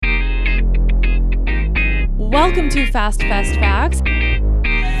Welcome to Fast Fest Facts.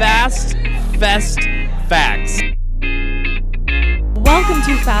 Fast Fest Facts. Welcome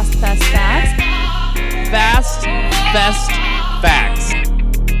to Fast Fest Facts. Fast Fest Facts.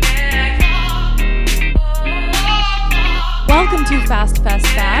 Welcome to Fast Fest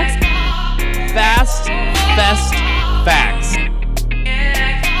Facts. Fast Fest Facts.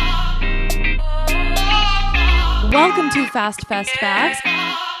 Welcome to Fast Fest Facts.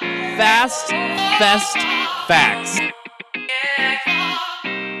 Fast Fest Facts.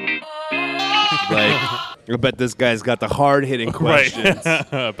 I bet this guy's got the hard-hitting questions.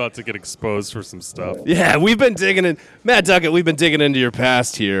 Right. About to get exposed for some stuff. Yeah, we've been digging in. Matt Duckett, we've been digging into your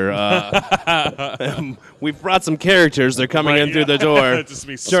past here. We've brought some characters. They're coming in through the door. Just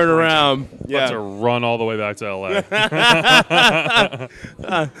me Turn around. About to run all the way back to LA.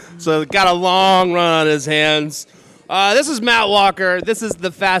 So got a long run on his hands. This is Matt Walker. This is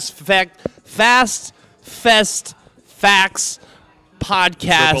the Fast Fest Facts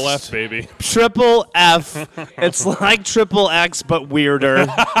podcast. Triple F, baby. Triple F. It's like Triple X, but weirder.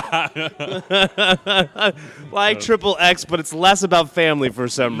 Like Triple X, but it's less about family for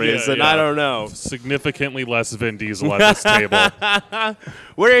some reason. Yeah. I don't know. Significantly less Vin Diesel at this table.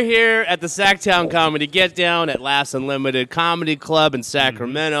 We're here at the Sacktown Comedy Get Down at Laughs Unlimited Comedy Club in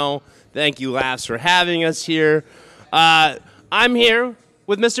Sacramento. Thank you, Laughs, for having us here. I'm here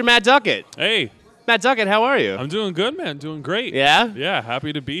with Mr. Matt Duckett. Hey, Matt Duckett, how are you? I'm doing good, man. Doing great. Yeah? Yeah,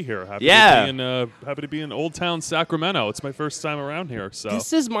 happy to be here. Happy to be in Old Town Sacramento. It's my first time around here. So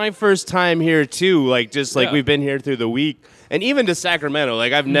This is my first time here, too. We've been here through the week. And even to Sacramento.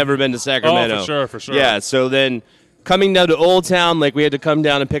 I've never been to Sacramento. Oh, for sure. Yeah, so then coming down to Old Town, we had to come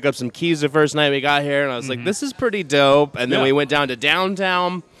down and pick up some keys the first night we got here. And I was like, this is pretty dope. And then we went down to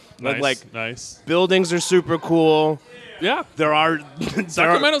downtown. Nice. Buildings are super cool. Yeah.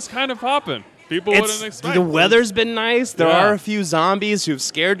 Sacramento's kind of popping. People wouldn't expect. The weather's been nice. There are a few zombies who've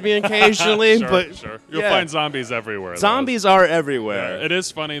scared me occasionally. Sure. You'll find zombies everywhere. Zombies are everywhere. Yeah, it is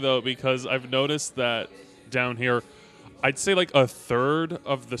funny, though, because I've noticed that down here, I'd say a third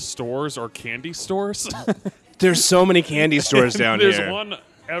of the stores are candy stores. There's so many candy stores down here. There's one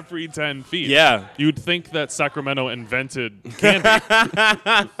every 10 feet. Yeah. You'd think that Sacramento invented candy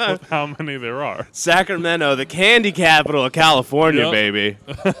with how many there are. Sacramento, the candy capital of California, Yep. baby.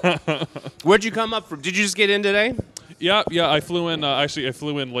 Where'd you come up from? Did you just get in today? Yeah, I flew in. I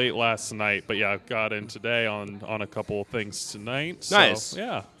flew in late last night, but yeah, I got in today on a couple of things tonight. Nice. So,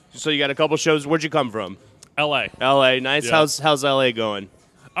 yeah. So you got a couple shows. Where'd you come from? LA. LA, nice. Yeah. How's LA going?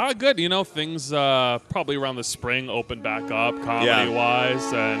 Good. Things probably around the spring open back up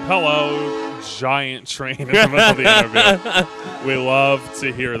comedy-wise. And hello, giant train in the middle of the interview. We love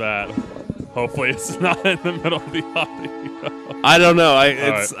to hear that. Hopefully it's not in the middle of the audio. I don't know.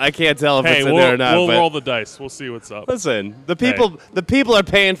 right. I can't tell if it's in we'll, there or not. we'll but roll the dice. We'll see what's up. listen, the people are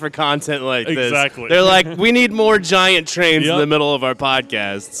paying for content like this. Exactly. They're like, we need more giant trains in Yep. the middle of our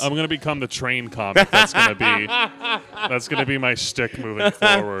podcasts. I'm gonna become the train comic. That's gonna be my shtick moving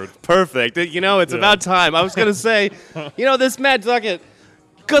forward. Perfect. It's about time. I was going to say, this Matt Duckett,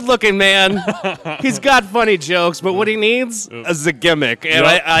 good-looking man. He's got funny jokes, but what he needs is a gimmick. And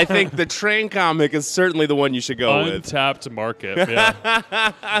Yep. I think the train comic is certainly the one you should go with. Untapped market. Yeah.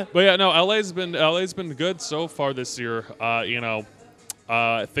 But yeah, no, LA's been good so far this year.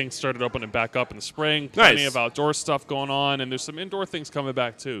 Things started opening back up in the spring. Plenty of outdoor stuff going on, and there's some indoor things coming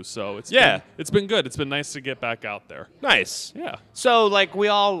back too. So it's been good. It's been nice to get back out there. Nice. Yeah. So, we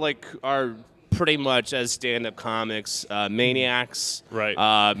all, are pretty much, as stand-up comics, maniacs. Right.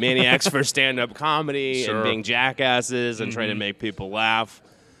 Maniacs for stand-up comedy Sure. and being jackasses and trying to make people laugh.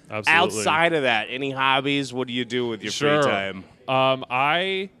 Absolutely. Outside of that, any hobbies? What do you do with your free time?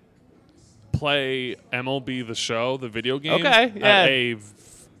 I play MLB The Show, the video game. Okay, yeah.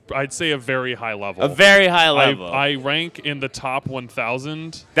 I'd say a very high level. A very high level. I rank in the top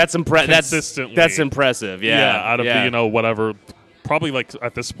 1,000. That's impressive. Consistently. That's impressive. Yeah. Out of the whatever, probably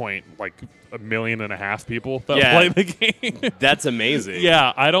at this point 1.5 million people that play the game. That's amazing.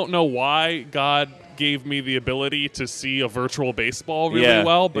 Yeah, I don't know why God gave me the ability to see a virtual baseball really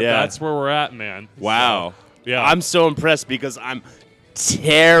well, but that's where we're at, man. Wow. So, yeah. I'm so impressed because I'm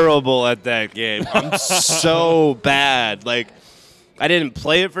terrible at that game. I'm so bad. I didn't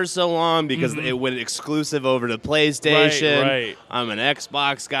play it for so long because it went exclusive over to PlayStation. Right. I'm an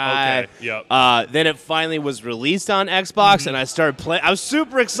Xbox guy. Okay, yep. Then it finally was released on Xbox, and I started playing. I was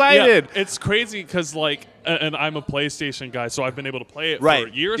super excited. Yeah, it's crazy because, and I'm a PlayStation guy, so I've been able to play it for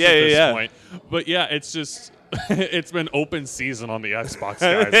years Yeah, at this yeah. point. But, yeah, it's just... it's been open season on the Xbox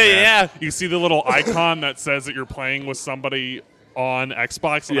guys, man. Yeah. You see the little icon that says that you're playing with somebody on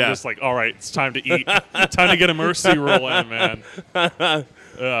Xbox, and Yeah. I'm just like, all right, it's time to eat. Time to get a mercy roll in, man.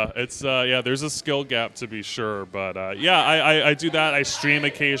 Yeah, it's there's a skill gap to be sure, but I do that. I stream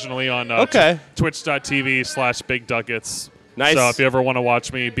occasionally on Okay. twitch.tv/Big Duckets. Nice. So if you ever want to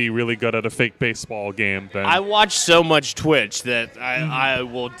watch me be really good at a fake baseball game, then I watch so much Twitch that I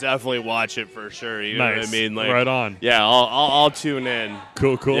will definitely watch it for sure. You know what I Nice. mean? Like, Right on. Yeah, I'll tune in.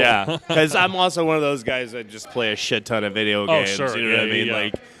 cool. Yeah, because I'm also one of those guys that just play a shit ton of video games. sure. You know what I Yeah, mean? yeah.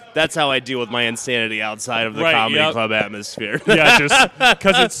 Like, that's how I deal with my insanity outside of the Right, comedy yep. club atmosphere. Yeah, just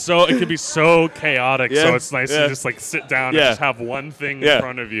because it can be so chaotic. Yeah, So it's nice yeah. to just like sit down Yeah. and just have one thing Yeah. in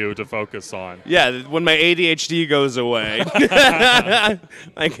front of you to focus on. Yeah, when my ADHD goes away,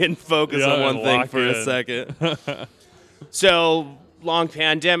 I can focus Yeah, on one and thing lock for a in. second. So, long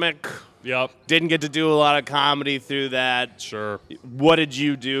pandemic. Yep, Didn't get to do a lot of comedy through that. sure. What did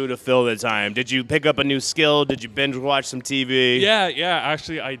you do to fill the time? Did you pick up a new skill? Did you binge watch some TV? Yeah,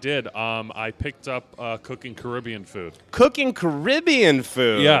 actually I did. I picked up cooking Caribbean food. Cooking Caribbean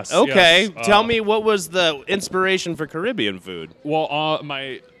food. Yes, Okay. yes. Tell me, what was the inspiration for Caribbean food? Well,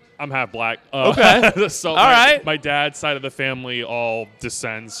 I'm half black. Okay. So All right. my dad's side of the family all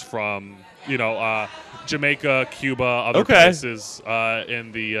descends from Jamaica, Cuba, other Okay. places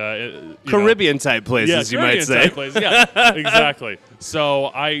in the Caribbean type places, you might Caribbean say. type places. Yeah, exactly.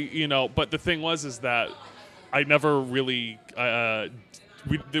 So but the thing is that I never really.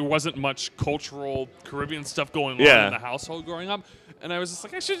 There wasn't much cultural Caribbean stuff going on Yeah. in the household growing up, and I was just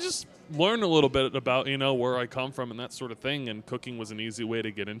like, I should just learn a little bit about where I come from and that sort of thing. And cooking was an easy way to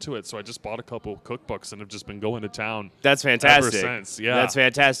get into it, so I just bought a couple cookbooks and have just been going to town. That's fantastic. Ever since, yeah. That's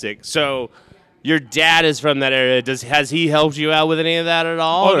fantastic. So, your dad is from that area. Has he helped you out with any of that at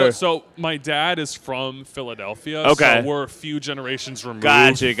all? Oh, no, or- so my dad is from Philadelphia. Okay. So we're a few generations removed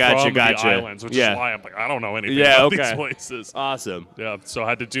Gotcha. from the islands, which Yeah. is why I'm like, I don't know anything Yeah, about okay. these places. Awesome. Yeah, so I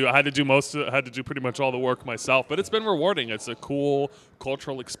had to do pretty much all the work myself, but it's been rewarding. It's a cool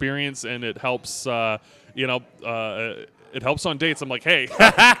cultural experience, and it helps. It helps on dates. I'm like, hey,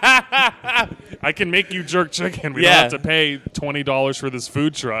 I can make you jerk chicken. We Yeah. don't have to pay $20 for this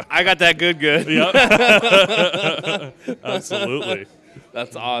food truck. I got that good. Yep. Absolutely.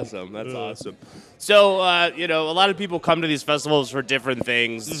 That's awesome. That's awesome. So, a lot of people come to these festivals for different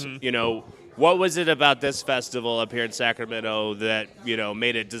things. Mm-hmm. What was it about this festival up here in Sacramento that,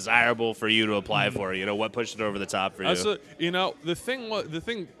 made it desirable for you to apply Mm-hmm. for? What pushed it over the top for you? The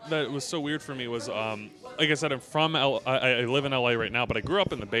thing that was so weird for me was, like I said, I'm from I live in LA right now, but I grew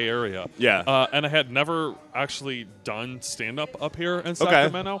up in the Bay Area. Yeah. And I had never actually done stand-up up here in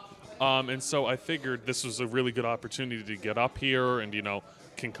Sacramento. And so I figured this was a really good opportunity to get up here and,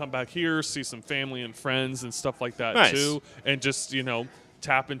 can come back here, see some family and friends and stuff like that Nice. too. And just,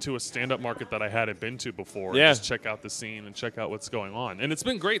 tap into a stand-up market that I hadn't been to before. Yeah. And just check out the scene and check out what's going on. And it's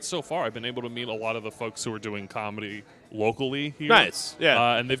been great so far. I've been able to meet a lot of the folks who are doing comedy locally here. Nice,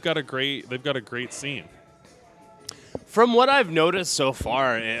 yeah. And they've got a great scene. From what I've noticed so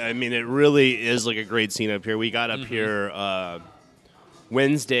far, I mean, it really is like a great scene up here. We got up here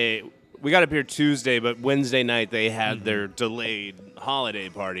Wednesday. We got up here Tuesday, but Wednesday night they had their delayed holiday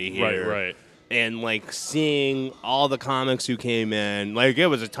party here. Right. And, seeing all the comics who came in, it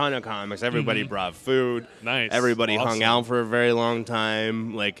was a ton of comics. Everybody brought food. Nice. Everybody hung Awesome. out for a very long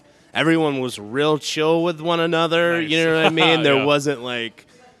time. Everyone was real chill with one another. Nice. You know what I mean? There Yeah. wasn't,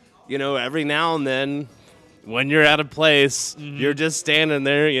 every now and then, when you're at a place, you're just standing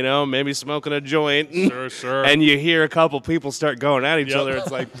there, maybe smoking a joint. Sure. And you hear a couple people start going at each Yep. other.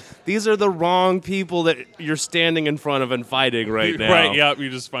 It's like, these are the wrong people that you're standing in front of and fighting right now. Right, yep. You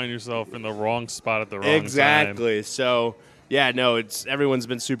just find yourself in the wrong spot at the wrong time. Exactly. So, everyone's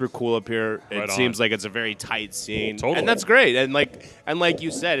been super cool up here. It Right on. seems like it's a very tight scene. Totally. And that's great. And like you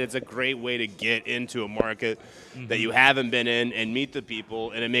said, it's a great way to get into a market that you haven't been in and meet the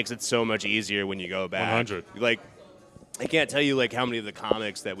people, and it makes it so much easier when you go back. 100. I can't tell you how many of the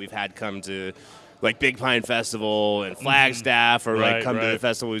comics that we've had come to Big Pine Festival and Flagstaff, or Right, come to the right.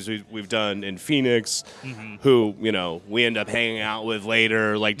 festivals we've done in Phoenix, who we end up hanging out with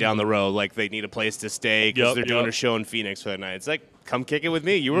later, down the road. They need a place to stay because Yep, they're doing yep. a show in Phoenix for the night. It's like, come kick it with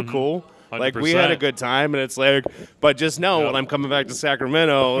me. You were cool. 100%. We had a good time, and it's but just know Yep. when I'm coming back to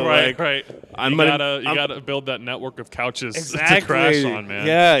Sacramento, Right. I'm you gonna- gotta build that network of couches Exactly. to crash on, man.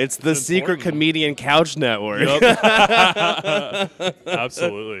 Yeah, it's the It's secret important. comedian couch network.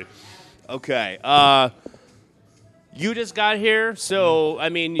 Absolutely. Okay. You just got here, so I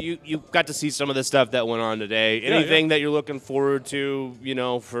mean, you got to see some of the stuff that went on today. Anything that you're looking forward to,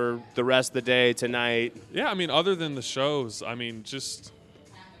 for the rest of the day tonight? Yeah, I mean, other than the shows, I mean, just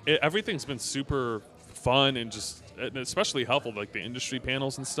everything's been super fun and just and especially helpful, like the industry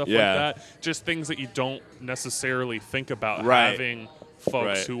panels and stuff Yeah. like that. Just things that you don't necessarily think about Right. having folks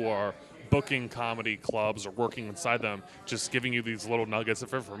Right. who are booking comedy clubs or working inside them, just giving you these little nuggets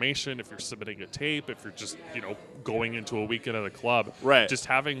of information. If you're submitting a tape, if you're just, going into a weekend at a club, Right. just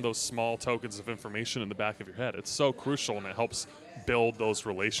having those small tokens of information in the back of your head, it's so crucial, and it helps build those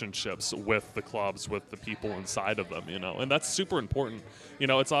relationships with the clubs, with the people inside of them, and that's super important.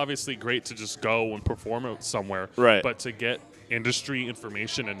 It's obviously great to just go and perform it somewhere, Right. but to get industry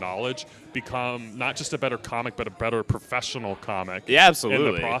information and knowledge, become not just a better comic, but a better professional comic. Yeah, absolutely.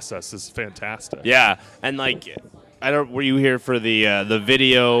 In the process is fantastic. Yeah, and like, were you here for the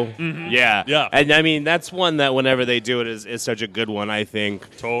video? Mm-hmm. Yeah, Yeah. And I mean, that's one that whenever they do it is such a good one. I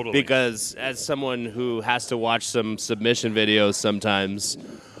think Totally. because as someone who has to watch some submission videos sometimes,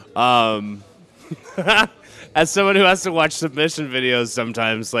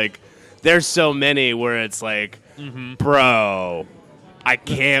 like there's so many where it's like, bro, I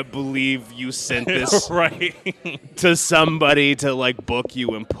can't believe you sent this Right. to somebody to like book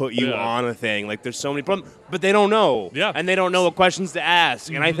you and put you Yeah. on a thing. Like there's so many problems, but they don't know. Yeah. And they don't know what questions to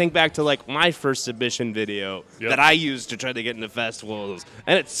ask. And I think back to like my first submission video Yep. that I used to try to get into festivals,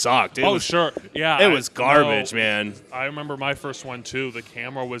 and it sucked. It Oh, was, sure. Yeah. It was garbage, no, man. I remember my first one, too. The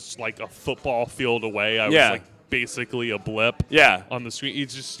camera was like a football field away. I Yeah. was like basically a blip Yeah. on the screen. You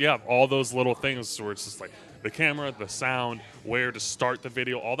just, all those little things where it's just like the camera, the sound, where to start the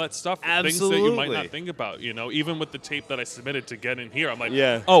video, all that stuff. Things that you might Absolutely. not think about, Even with the tape that I submitted to get in here, I'm like,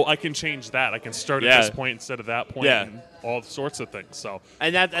 Yeah. oh, I can change that. I can start Yeah. at this point instead of that point, Yeah. and all sorts of things. So,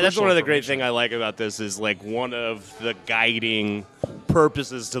 And that's Crucial one of the great information. things I like about this is like one of the guiding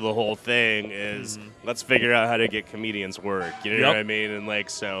purposes to the whole thing is let's figure out how to get comedians work. You know Yep. what I mean? And like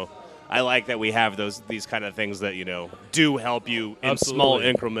so I like that we have these kind of things that, do help you in small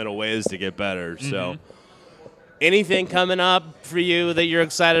Absolutely. incremental ways to get better. So anything coming up for you that you're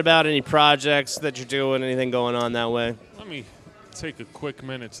excited about? Any projects that you're doing? Anything going on that way? let me take a quick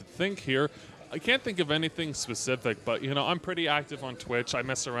minute to think here. I can't think of anything specific, but I'm pretty active on Twitch. I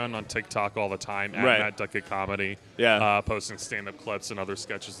mess around on TikTok all the time at Right. Matt Duckett Comedy. Yeah. Posting stand-up clips and other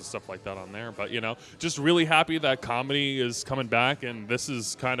sketches and stuff like that on there. But just really happy that comedy is coming back, and this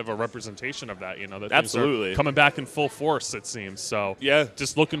is kind of a representation of that. That things are Absolutely. coming back in full force. It seems so. Yeah.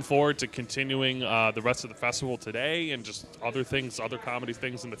 Just looking forward to continuing the rest of the festival today, and just other things, other comedy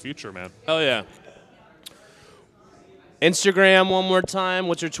things in the future, man. Oh yeah. Instagram one more time.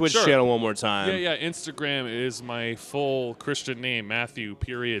 What's your Twitch Sure. channel one more time? Yeah. Instagram is my full Christian name, Matthew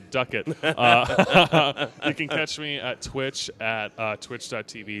Duckett. You can catch me at Twitch at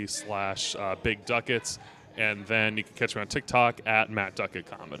twitch.tv/Big Duckets. And then you can catch me on TikTok at Matt Duckett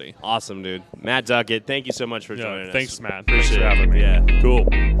Comedy. Awesome, dude. Matt Duckett, thank you so much for joining us. Thanks, Matt. Appreciate Thanks for having me. Yeah. Cool.